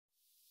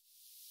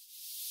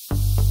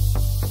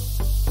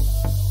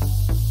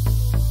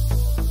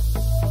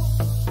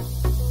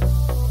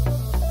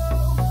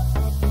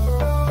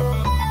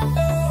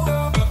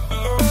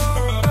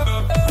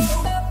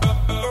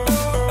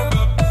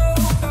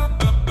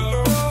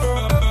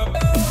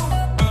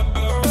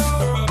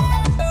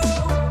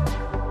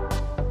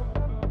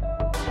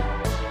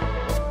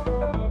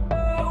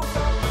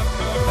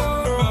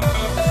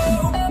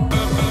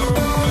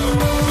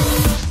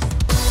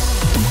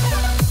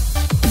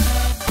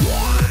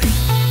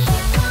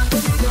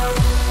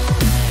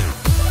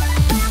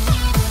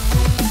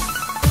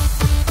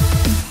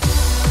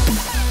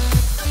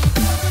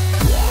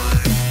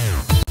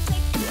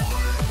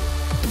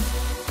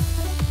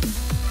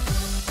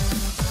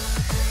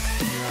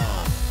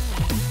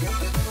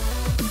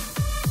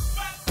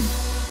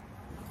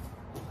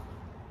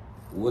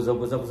What's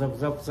up, what's up, what's up,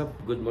 what's up, what's up?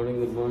 Good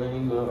morning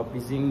mga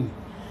kapising.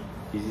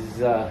 This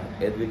is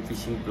Edwin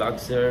Fishing Vlog,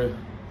 sir.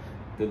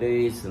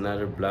 Today is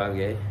another vlog,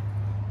 eh.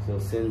 So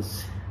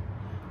since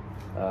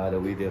the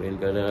weather in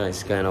Canada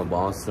is kind of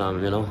awesome,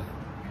 you know.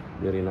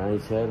 Very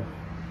nice here.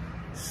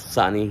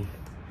 Sunny.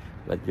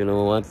 But you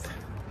know what?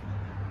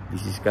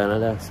 This is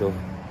Canada, so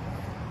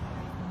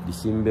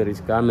December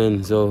is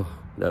coming, so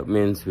that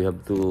means we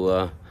have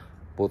to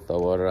put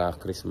our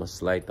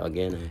Christmas light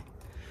again, eh.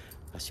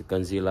 As you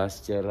can see,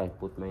 last year I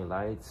put my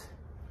lights.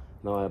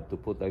 Now I have to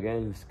put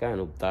again. It's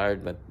kind of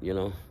tired, but you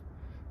know,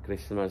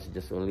 Christmas is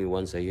just only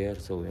once a year,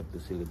 so we have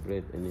to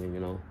celebrate. And then, you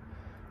know,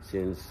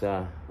 since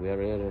we are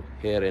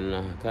here in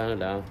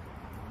Canada,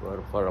 we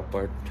are far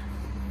apart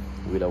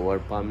with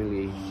our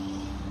family,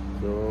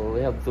 so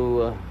we have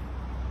to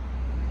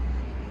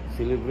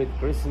celebrate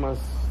Christmas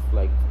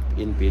like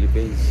in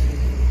Philippines,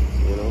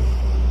 you know.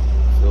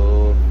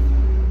 So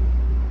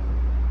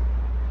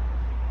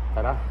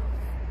tara,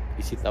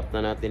 i-set up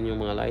na natin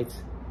yung mga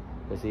lights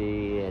kasi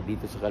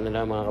dito sa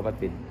Canada, mga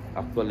kapatid,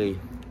 actually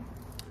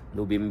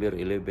November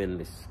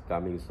 11 is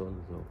coming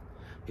soon. So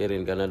here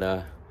in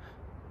Canada,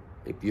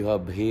 if you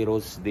have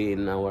Heroes Day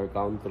in our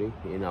country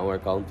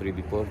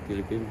before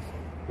Philippines,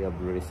 we have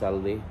Rizal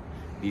Day.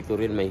 Dito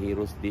rin may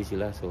Heroes Day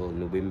sila, so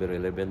November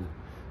 11.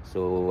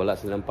 So wala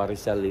silang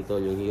pa-Rizal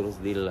dito. Yung Heroes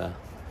Day,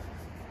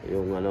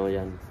 yung ano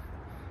yan,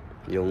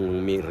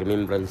 yung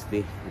Remembrance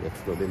Day,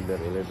 next November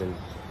 11.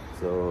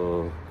 So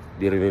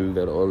they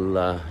remember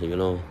all you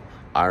know,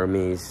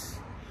 armies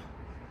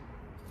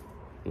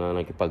na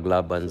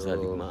nakipaglaban sa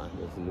digmaan.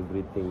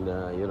 Celebrating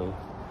the, you know,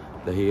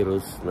 the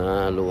heroes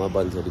na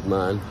lumaban sa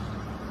digmaan.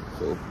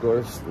 So of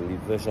course,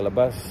 dito sa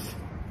labas,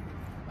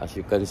 as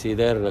you can see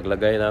there,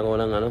 naglagay na ako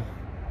ng ano,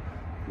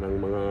 ng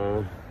mga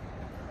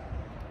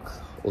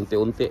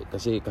unti-unti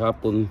kasi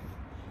kahapon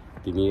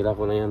tinira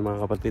ko na yan,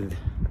 mga kapatid.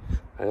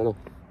 Ano,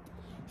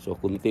 so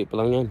kunti pa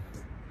lang yan.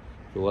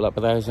 So wala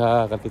pa tayo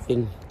sa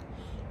katiting.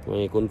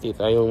 May kunti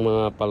tayong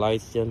mga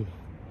palights yan.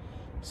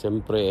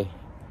 Siyempre,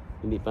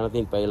 hindi pa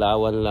natin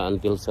pailawan la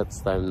until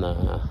such time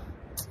na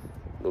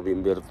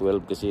November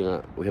 12 kasi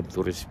nga we have to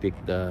respect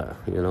the,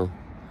 you know,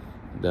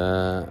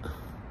 the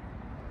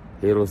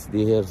Heroes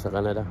Day here sa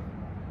Canada.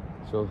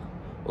 So,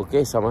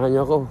 okay, samahan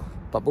niyo ako.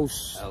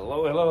 Papus.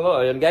 Hello, hello,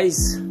 hello. Ayan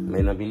guys,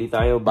 may nabili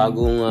tayo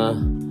bagong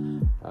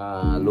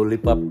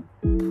lollipop.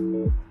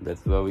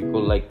 That's what we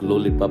call like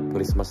lollipop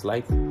Christmas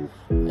light.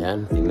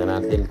 Ayan, tingnan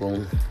natin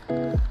kung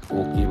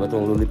okay ba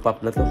itong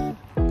lollipop na to.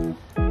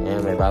 Ayan,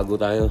 may bago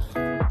tayo.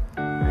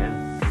 Ayan.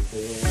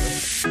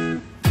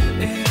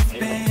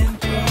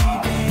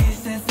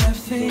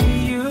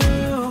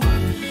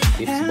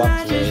 It's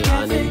box may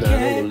anin na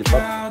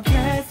lollipop.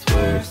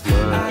 So,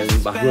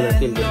 yung bago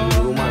natin, kasi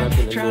yung luma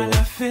natin yung ano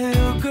na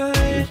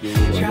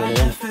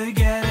yan.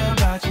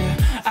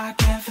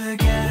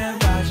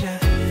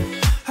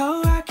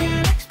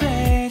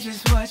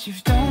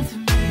 You've done to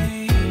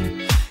me.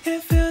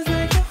 It feels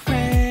like the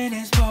rain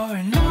is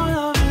pouring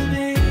all over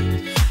me.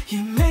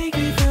 You make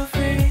me feel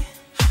free.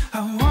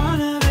 I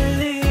wanna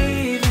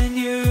believe in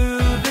you,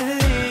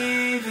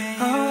 believe in you.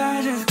 Oh,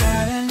 I just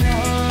gotta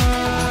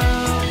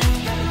know,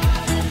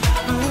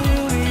 will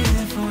you be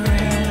there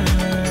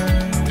forever?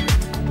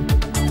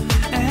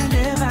 And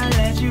if I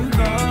let you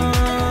go,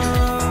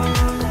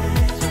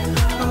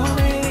 oh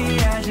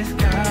baby, I just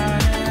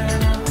gotta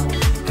know,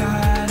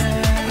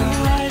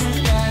 I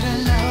just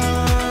gotta know.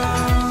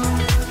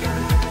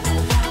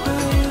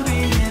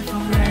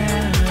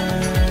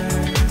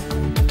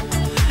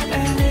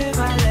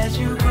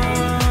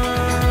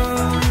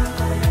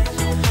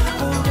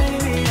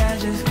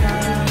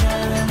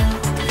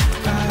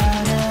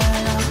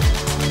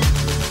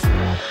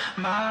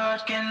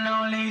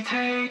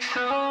 Take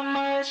so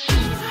much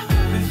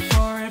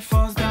before it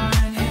falls down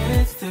and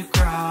hits the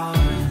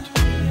ground.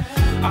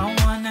 I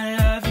wanna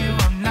love you,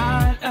 I'm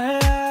not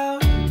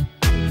allowed.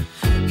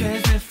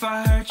 'Cause if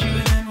I hurt you,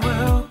 then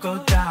we'll go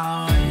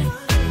down.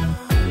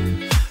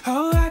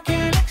 Oh, I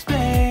can't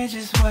explain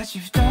just what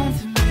you've done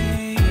to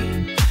me.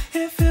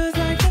 It feels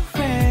like the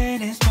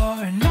rain is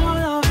pouring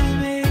all over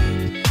me.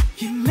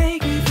 You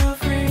make me feel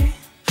free.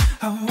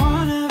 I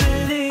wanna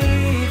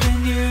believe in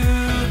you,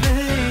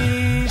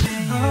 believe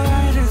in you. Oh,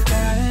 I just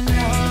gotta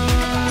know,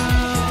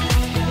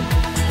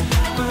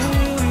 will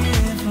you be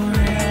there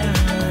forever?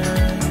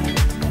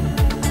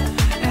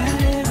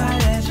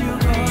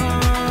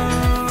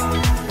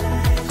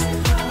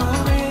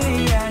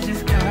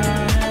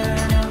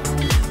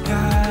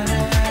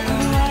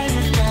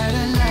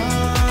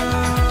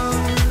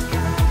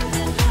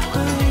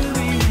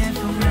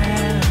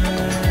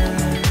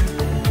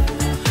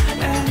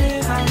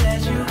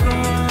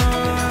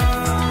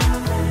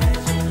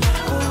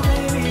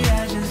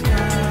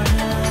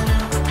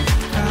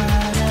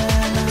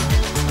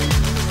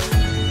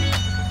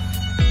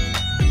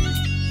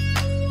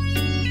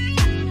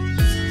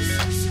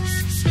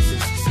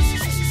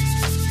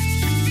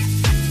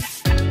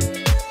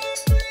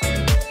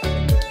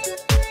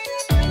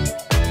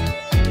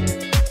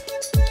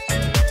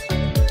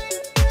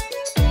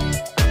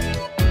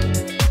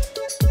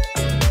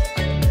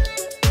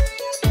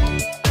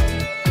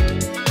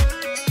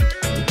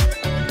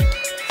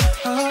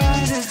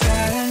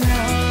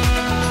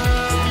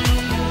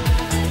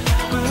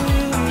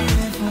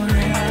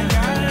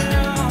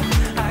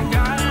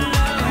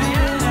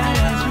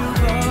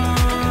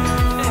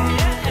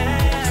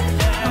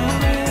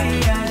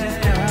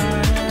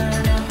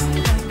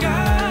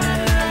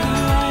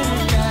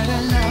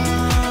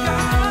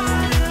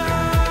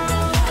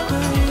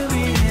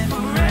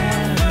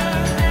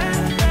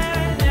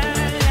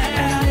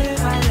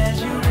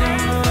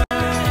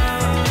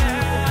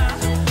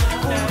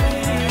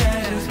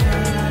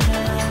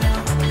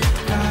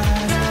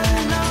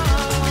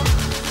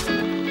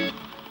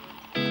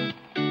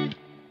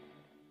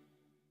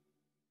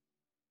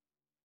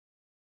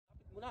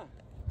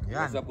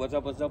 Yan. What's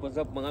up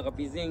mga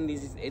kapising?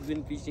 This is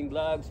Edwin Fishing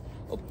Vlogs.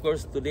 Of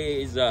course,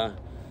 today is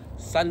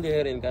Sunday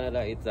here in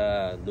Canada. It's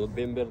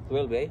November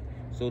 12, eh?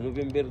 So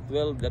November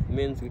 12, that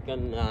means we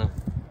can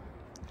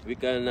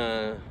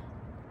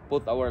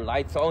put our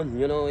lights on.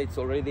 You know, it's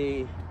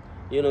already,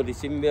 you know,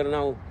 December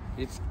now.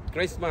 It's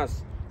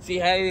Christmas.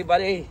 Say hi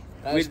everybody.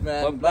 With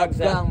Bob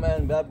Gang,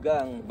 man. Bob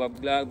Gang,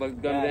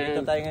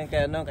 Dito tayo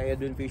ngayon kay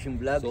Edwin Fishing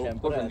Vlogs. So,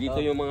 of course, dito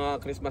yung mga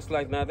Christmas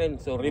light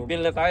natin. So,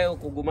 reveal na tayo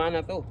kung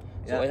gumana to.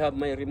 So, I have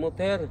my remote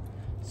here.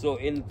 So,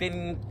 in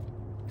 10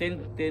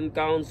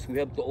 counts,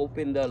 we have to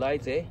open the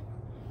lights, eh.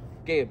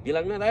 Okay,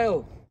 bilang na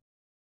tayo.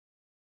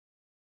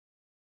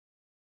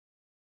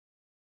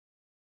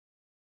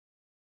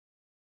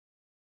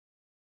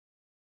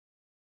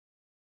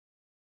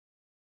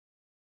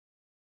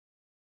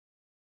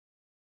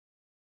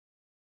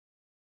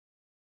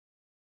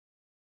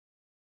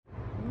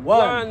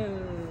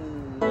 One.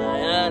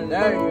 Ayan.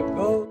 There you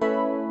go.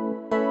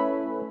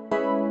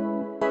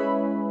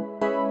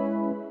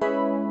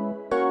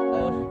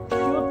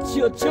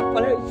 Shoot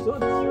pala. Shoot.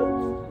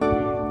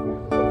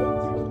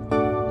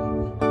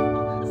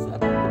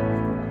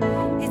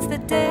 It's the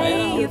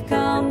day you've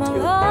come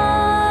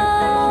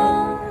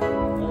along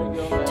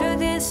to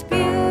this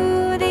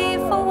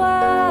beautiful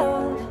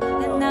world,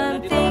 and I'm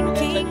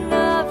thinking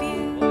of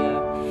you.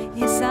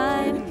 Yes,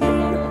 I'm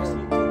here,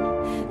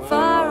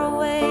 far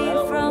away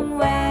from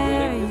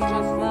where you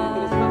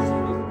are.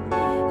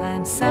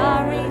 I'm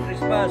sorry,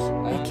 Christmas.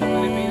 I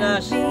can't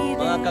Pilipinas. be Mga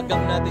there.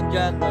 kagam natin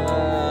dyan.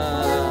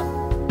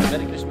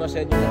 Merry Christmas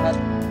sa inyo lahat.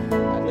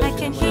 I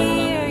can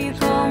hear you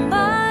call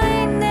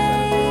my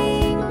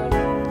name.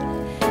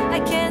 I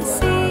can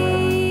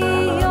see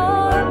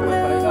your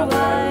blue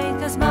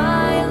eyes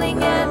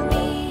smiling at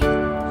me.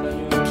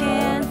 I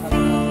can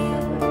feel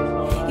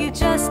you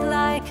just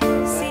like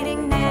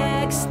sitting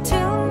next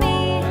to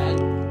me.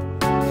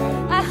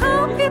 I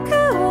hope you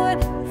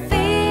could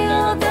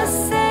feel the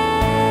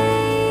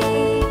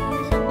same.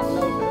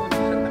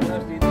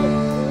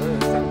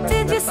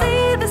 Did you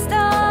see the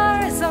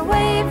stars are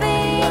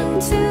waving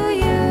to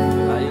you?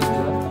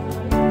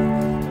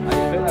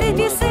 Did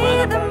you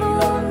see the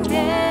moon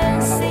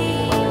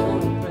dancing?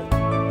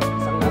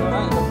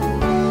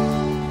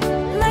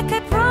 Like I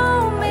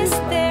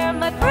promised, they're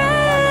my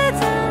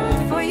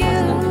present for you.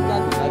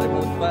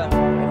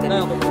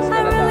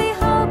 I really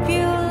hope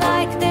you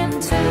like them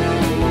too.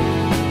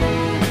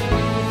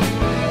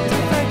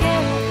 Don't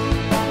forget,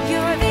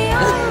 you're the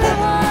only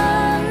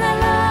one I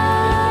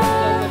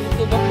love.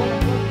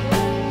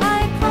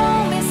 I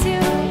promise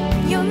you,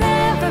 you'll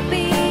never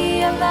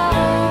be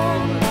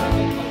alone.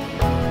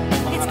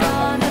 It's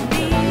gonna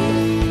be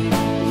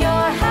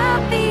your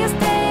happiest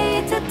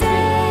day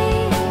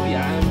today.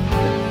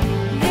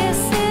 This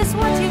is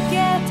what you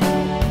get,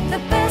 the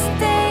best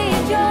day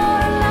in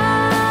your life.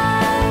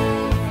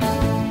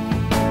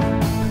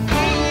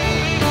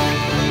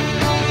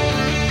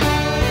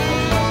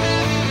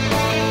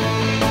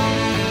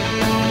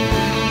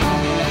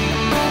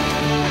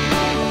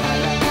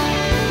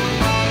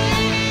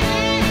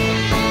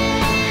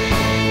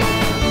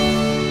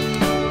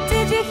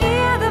 Did you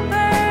hear the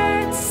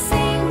birds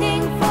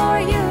singing for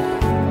you?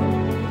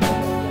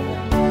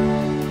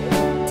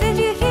 Did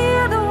you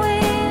hear the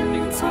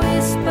winds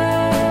whisper?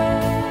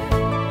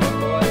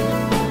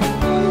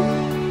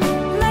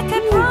 Like I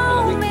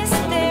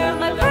promised, they're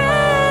my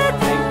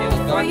present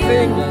for you.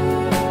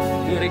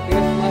 Merry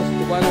Christmas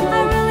to one and I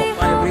all, really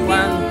to hope you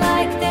everyone.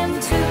 like them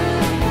too.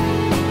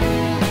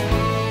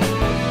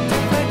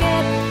 Don't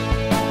forget,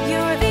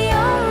 you're the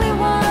only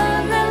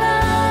one I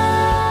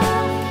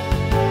love.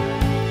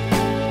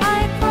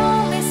 I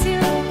promise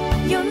you,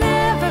 you'll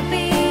never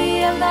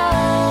be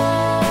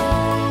alone.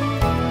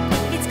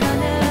 It's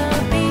gonna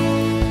be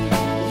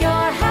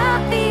your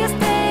happiest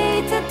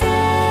day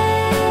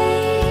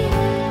today.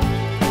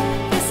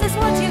 This is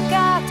what you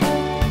got,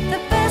 the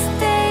best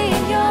day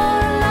in your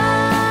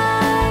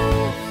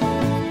life.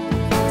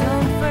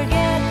 Don't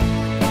forget,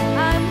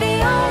 I'm the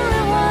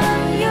only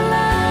one you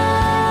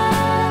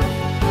love.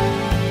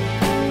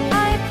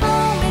 I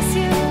promise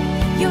you,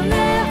 you'll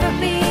never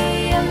be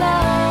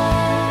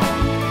alone.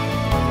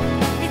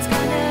 It's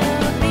gonna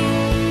be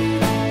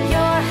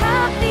your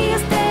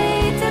happiest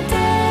day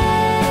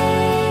today.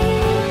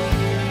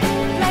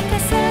 Like I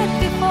said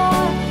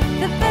before,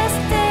 the best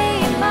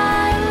day in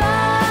my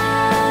life.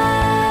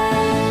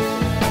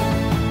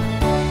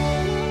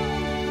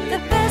 The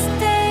best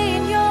day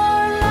in your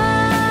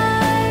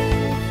life.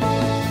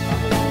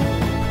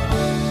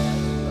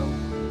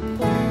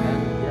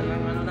 Yan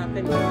lang ano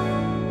natin.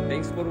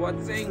 Thanks for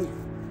watching.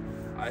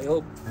 I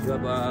hope you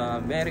have a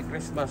Merry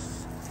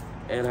Christmas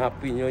and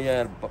Happy New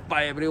Year.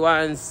 Bye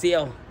everyone. See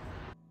you.